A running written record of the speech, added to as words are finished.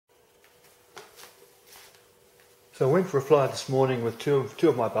So I went for a fly this morning with two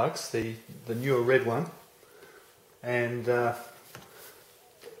of my bugs, the newer red one and the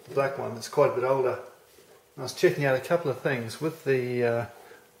black one that's quite a bit older. I was checking out a couple of things with the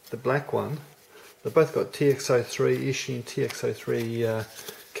black one. They've both got TX03, Eachine TX03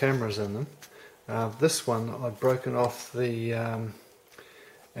 cameras in them. This one I'd broken off the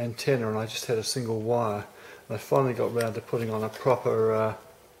antenna and I just had a single wire. And I finally got round to putting on a proper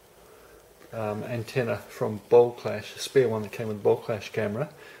antenna from BoldClash, a spare one that came with BoldClash camera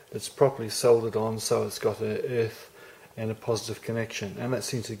that's properly soldered on, so it's got an earth and a positive connection, and that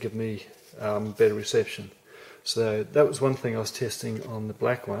seems to give me better reception. So that was one thing I was testing on the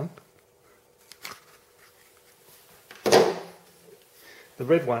black one. The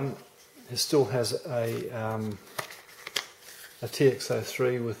red one still has a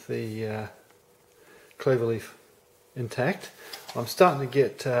TX03 with the cloverleaf intact. I'm starting to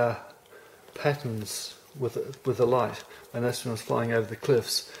get patterns with the light, and that's when I was flying over the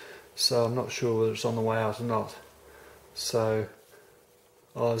cliffs, so I'm not sure whether it's on the way out or not. So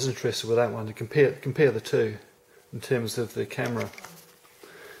I was interested with that one to compare the two in terms of the camera.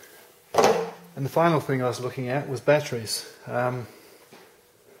 And the final thing I was looking at was batteries. And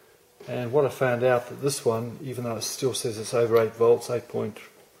what I found out that this one, even though it still says it's over 8 volts,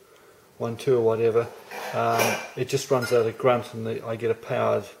 8.12 or whatever, it just runs out of grunt and I get a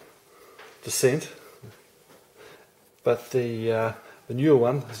powered descent. But the newer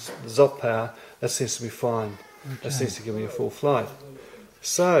one, the Zop power, that seems to be fine. Okay. That seems to give me a full flight.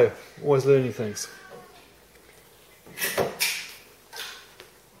 So, always learning things.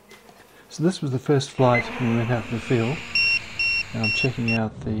 So this was the first flight when we went out to the field. And I'm checking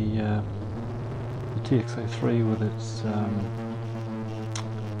out the TX03 with its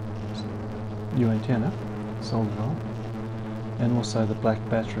new antenna soldered on, and also the black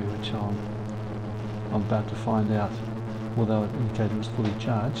battery, which I'm about to find out. Although it indicated it was fully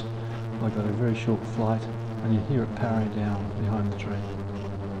charged, I got a very short flight, and you hear it powering down behind the tree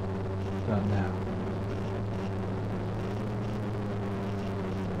about now.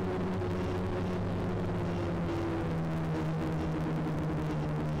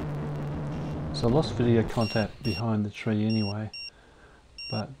 So I lost video contact behind the tree anyway,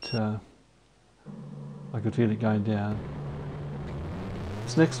 but I could feel it going down.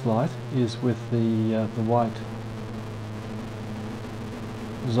 This next flight is with the white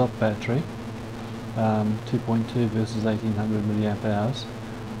Zop battery, 2.2 versus 1800 milliamp hours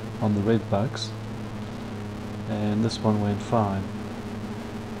on the red bugs, and this one went fine.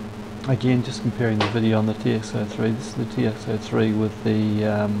 Again, just comparing the video on the TX03, this is the TX03 with the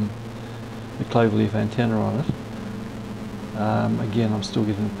cloverleaf antenna on it. Again, I'm still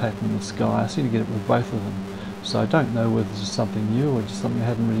getting a pattern in the sky. I seem to get it with both of them, so I don't know whether this is something new or just something I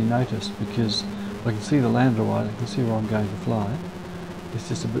hadn't really noticed, because I can see the lander right, I can see where I'm going to fly. It's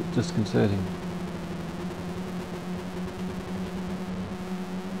just a bit disconcerting.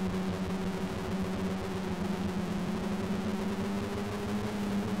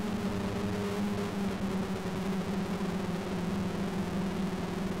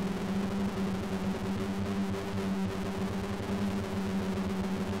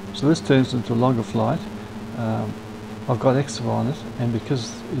 So this turns into a longer flight. I've got extra on it, and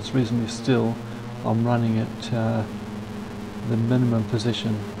because it's reasonably still, I'm running it the minimum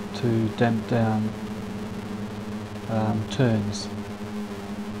position to damp down turns.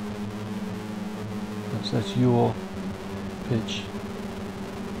 That's your pitch.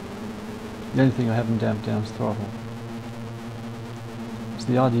 The only thing I haven't damped down is throttle. So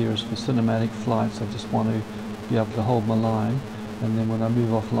the idea is for cinematic flights, I just want to be able to hold my line, and then when I move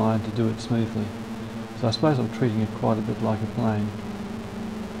offline to do it smoothly. So I suppose I'm treating it quite a bit like a plane.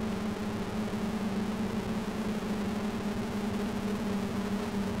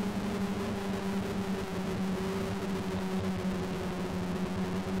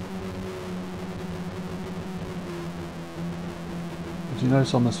 As you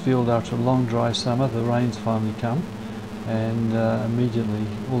notice on this field, after a long dry summer, the rains finally come, and immediately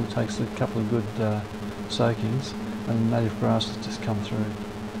all it takes is a couple of good soakings and native grass has just come through.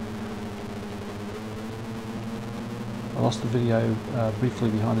 I lost the video briefly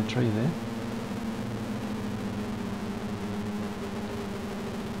behind a tree there.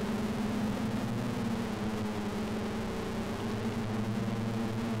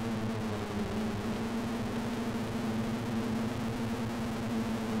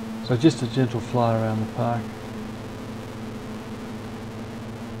 So just a gentle fly around the park.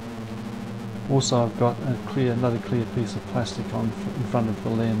 Also, I've got another clear piece of plastic on in front of the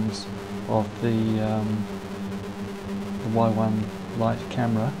lens of the Y1 Lite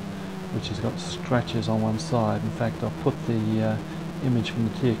camera, which has got scratches on one side. In fact, I've put the image from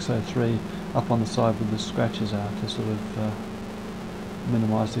the TX03 up on the side where the scratches are to sort of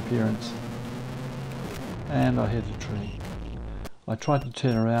minimise the appearance. And I hit a tree. I tried to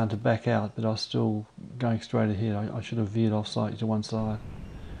turn around to back out, but I was still going straight ahead. I should have veered off slightly to one side.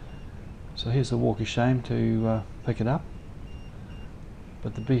 So here's a walk of shame to pick it up.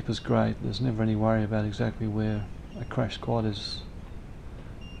 But the beep is great. There's never any worry about exactly where a crash quad is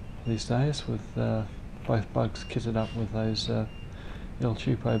these days, with both bugs kitted up with those El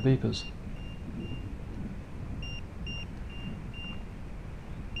Chupo beepers.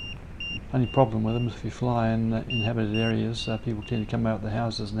 Only problem with them is if you fly in inhabited areas, people tend to come out of the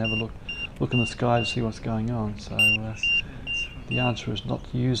houses and have a look in the sky to see what's going on. So the answer is not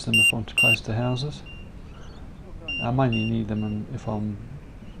to use them if I'm close to houses. I mainly need them if I'm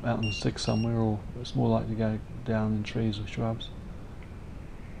out in the sticks somewhere, or it's more likely to go down in trees or shrubs.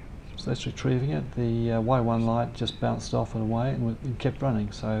 So that's retrieving it. The Y1 Lite just bounced off and away and kept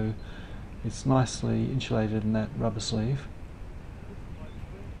running, so it's nicely insulated in that rubber sleeve.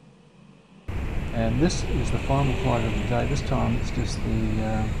 And this is the final flight of the day. This time it's just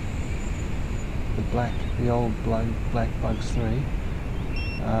the old black Bugs 3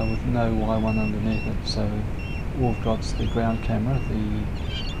 with no Y1 underneath it. So all we've got's the ground camera, the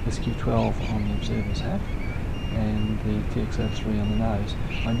SQ12 on the observer's hat, and the TX03 on the nose.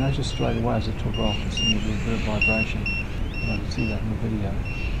 I noticed straight away as I took off there seemed to be a bit of vibration, and I could see that in the video.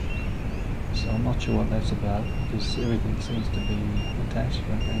 So I'm not sure what that's about, because everything seems to be attached.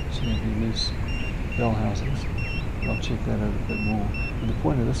 I don't see any loose bell housings. I'll check that out a bit more. But the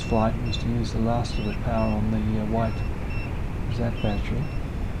point of this flight was to use the last of the power on the white ZAP battery,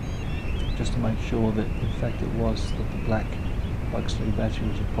 just to make sure that in fact it was that the black Bugs 3 battery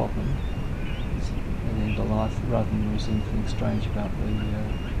was a problem at the end of life, rather than there was anything strange about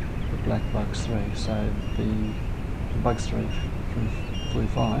the black Bugs 3. So the Bugs 3 flew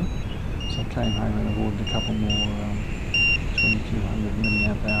fine. So I came home and I've ordered a couple more 2200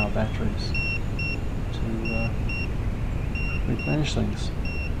 milliamp hour batteries to replenish things.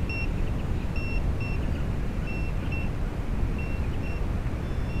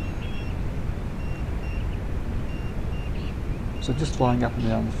 So just flying up and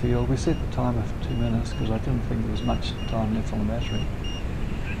down the field. We set the timer for 2 minutes because I didn't think there was much time left on the battery.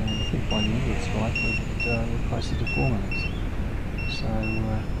 And I think by the end of this flight we're closer to 4 minutes. So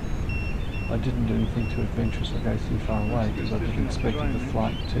I didn't do anything too adventurous or go too far away because I didn't expect the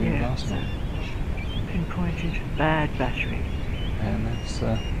flight to last long. Pinpointed bad battery. And that's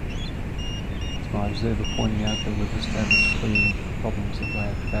my observer pointing out that we've established 3 problems of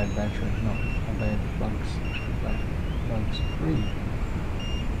bad battery, not a bad Bugs 3.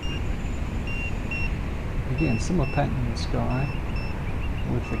 Again, similar pattern in the sky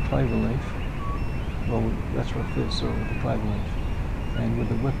with the clover leaf. Well, that's what I first saw with the clover leaf. And with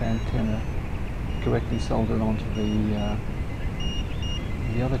the whip antenna correctly soldered onto the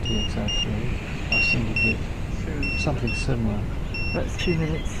other TX03, I seem to get something similar. That's 2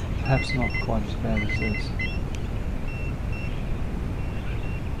 minutes. Perhaps not quite as bad as this.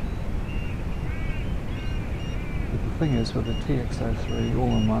 But the thing is, with the TX03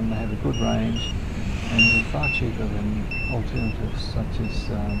 all-in-one, they have a good range and they're far cheaper than alternatives such as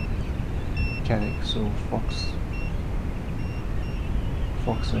Cadxx or Fox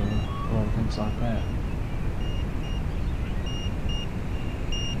or other things like that.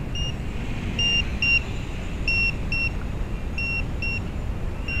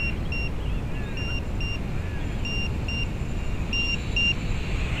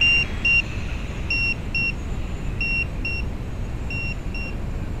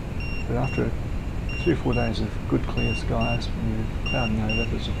 But after 3 or 4 days of good clear skies, when you're clouding over,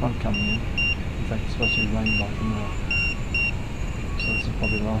 there's a front coming in. In fact, it's supposed to be raining by tomorrow. So this is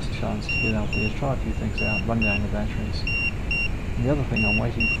probably the last chance to get out there, try a few things out, run down the batteries. And the other thing, I'm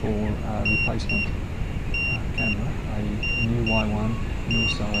waiting for a replacement camera, a new Y1 and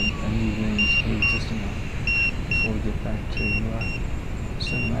also a new lens to the existing one before we get back to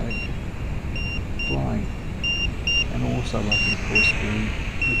cinematic flying. And also waiting, of course, for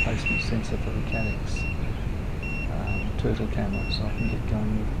replacement sensor for the Cadxx Turtle camera, so I can get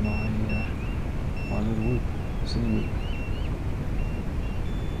going with my little whoop, CineBee.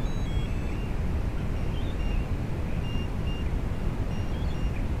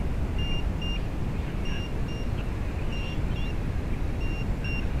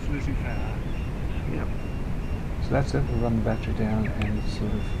 It's losing power. Yep. So that's it, we'll run the battery down and it's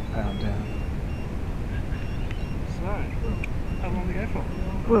sort of powered down. So, how long to go for?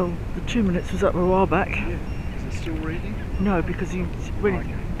 Well, the 2 minutes was up a while back. Yeah. Is it still reading? No, because when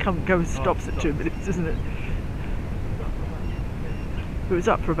it stops at 2 minutes, isn't it? It was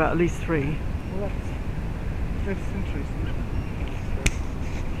up for about at least 3. Well, that's interesting.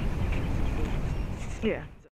 Yeah.